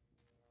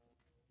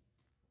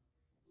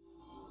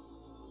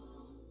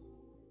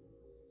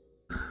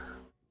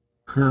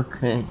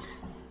 Okay.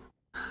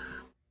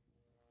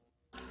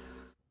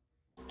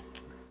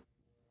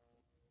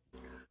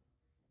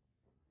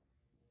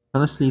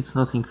 Honestly, it's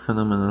nothing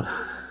phenomenal.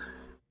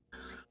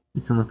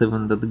 It's not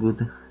even that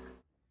good.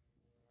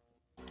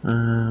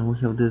 We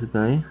have this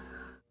guy.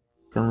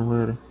 Can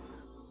wear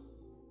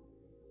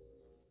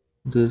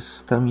this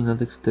stamina,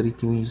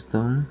 dexterity,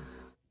 wisdom.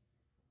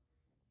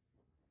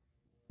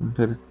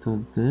 Compared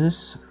to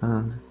this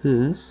and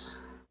this.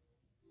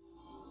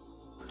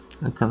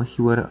 Can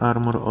he wear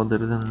armor other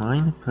than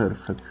mine?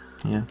 Perfect.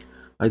 Yeah.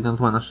 I don't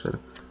wanna share.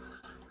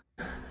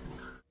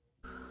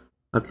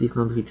 At least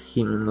not with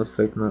him, not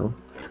right now.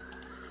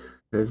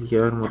 Heavy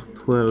armor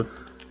 12.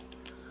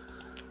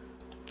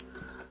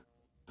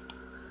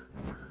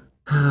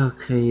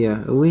 Okay,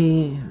 yeah.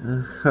 We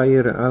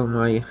hire all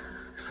my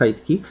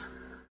sidekicks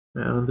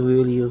and we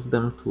will use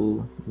them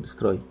to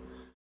destroy.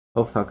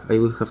 Oh fuck, I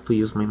will have to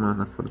use my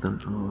mana for them.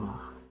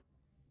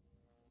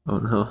 Oh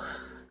no.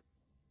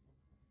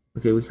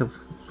 Okay, we have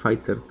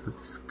fighter that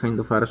is kind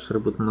of archer,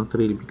 but not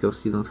really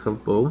because you don't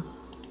have bow.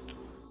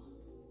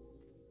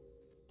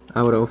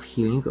 Aura of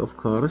healing, of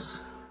course.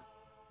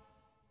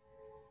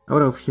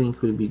 Aura of healing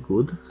will be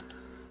good.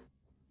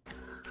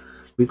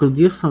 We could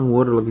use some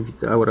warlock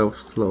with aura of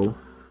slow.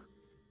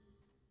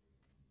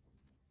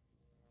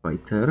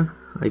 Fighter.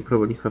 I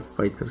probably have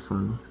fighters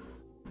on me.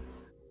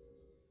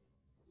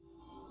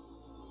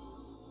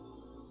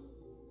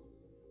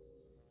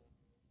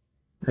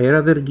 I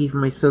rather give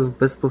myself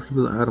best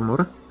possible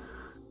armor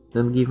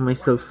than give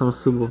myself some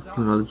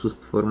suboptimal just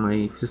for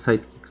my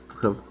sidekicks to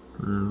have,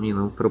 you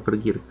know, proper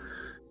gear.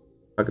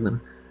 Fuck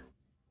them.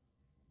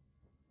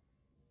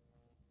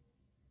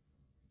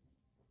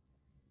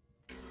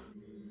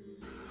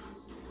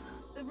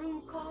 The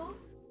room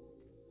calls?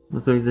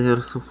 Okay, they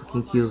are so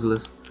fucking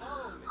useless.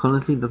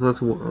 Honestly, that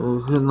was...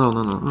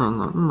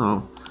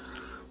 No.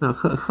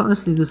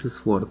 Honestly, this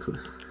is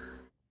worthless.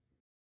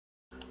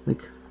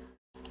 Like,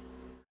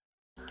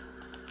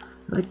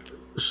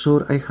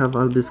 sure, I have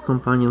all these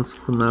companions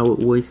who now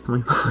waste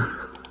my power.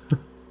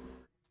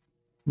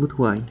 But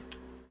why?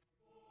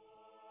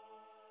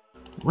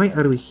 Why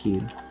are we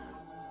here?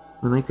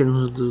 When I can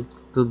just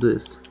do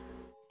this.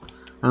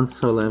 And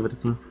solo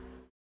everything.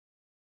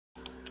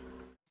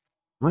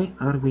 Why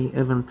are we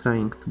even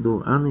trying to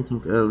do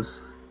anything else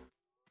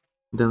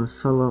than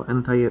solo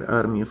entire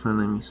army of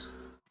enemies?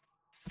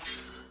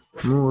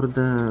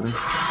 Murder.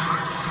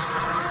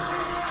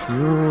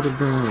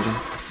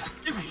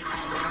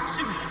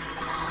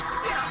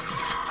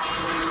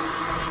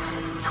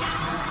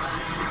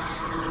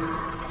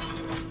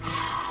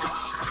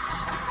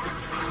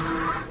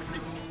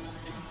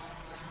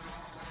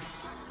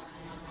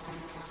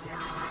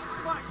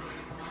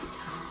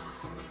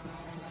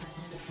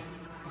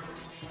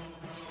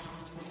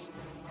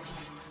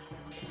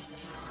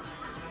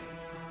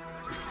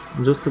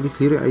 Just to be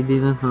clear, I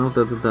didn't know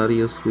that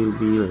Darius will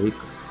be like...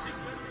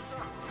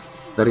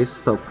 Darius,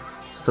 stop.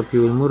 Stop,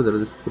 you will murder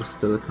this poor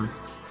skeleton.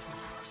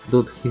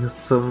 Dude, he has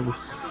so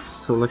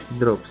lucky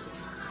drops.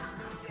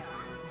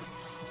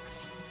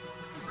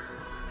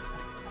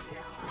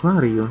 Who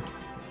are you?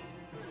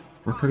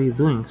 What are you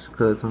doing,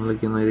 skeleton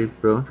legionary,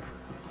 bro?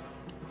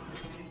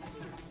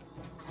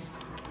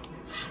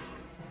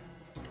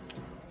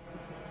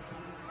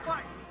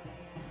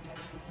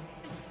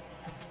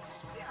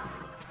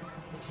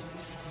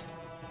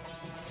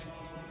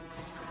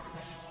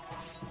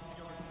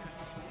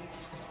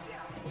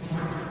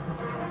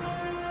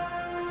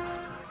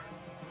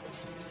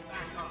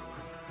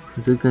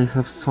 This guy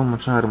has so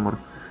much armor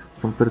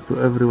compared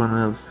to everyone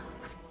else.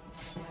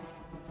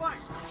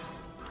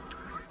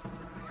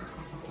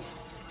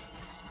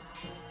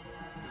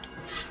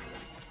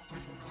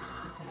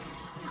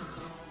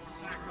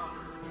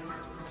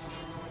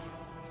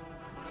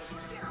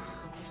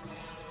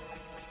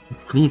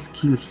 Please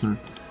kill him.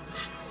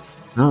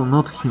 No,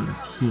 not him.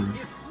 Him.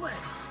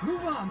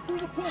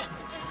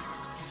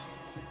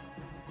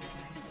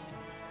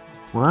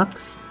 What?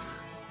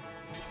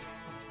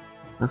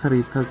 What are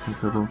you talking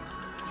about?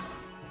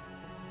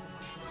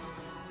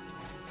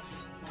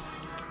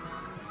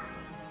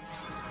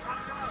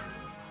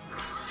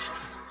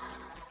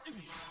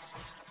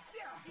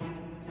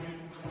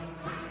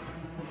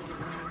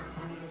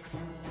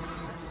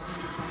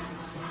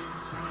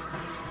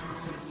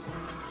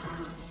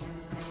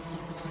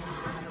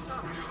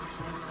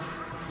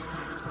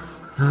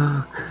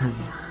 Okay.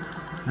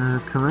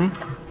 Can I?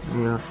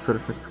 Yeah, it's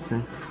perfect,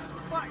 okay.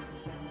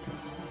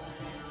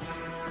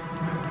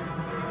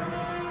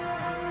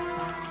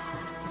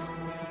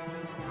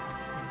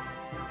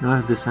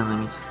 These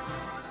enemies.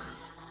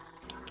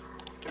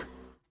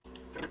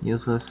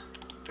 Useless.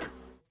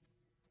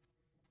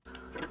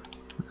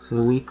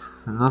 So weak.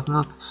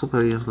 Not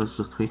super useless,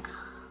 just weak.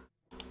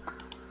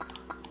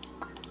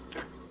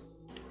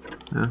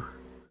 Yeah.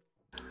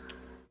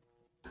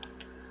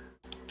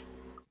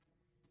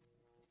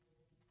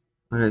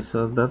 Okay,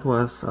 so that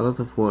was a lot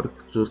of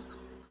work just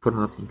for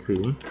nothing,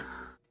 really.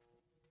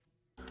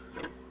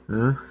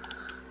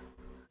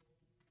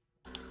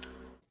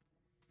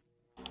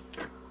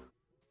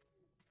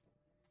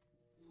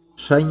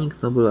 Shining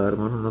Noble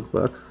Armor, not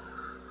bad.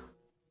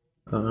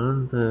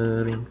 And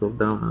Ring of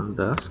Dawn and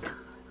Dusk.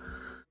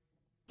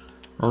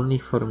 Only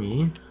for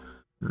me.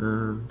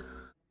 And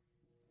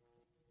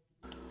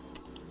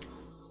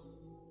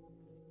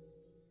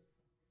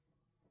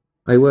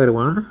I wear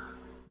one,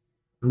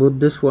 but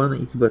this one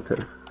is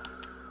better.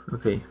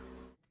 Okay.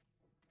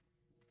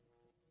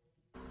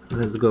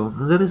 Let's go.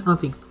 There is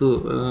nothing to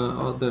do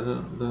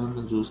other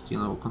than just,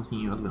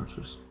 continue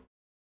adventures.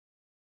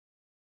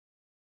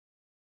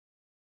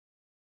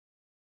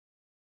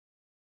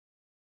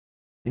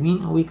 I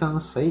mean, we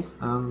can save,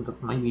 and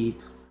that might be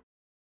it.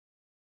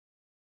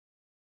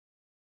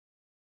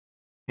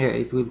 Yeah,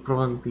 it will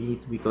probably be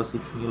it because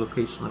it's new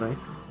location, right?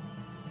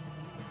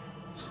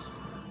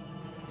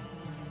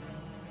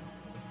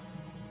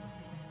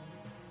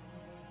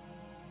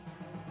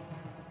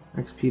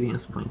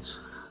 Experience points.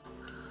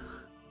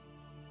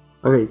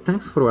 Okay,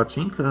 thanks for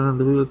watching, and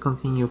we will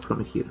continue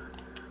from here.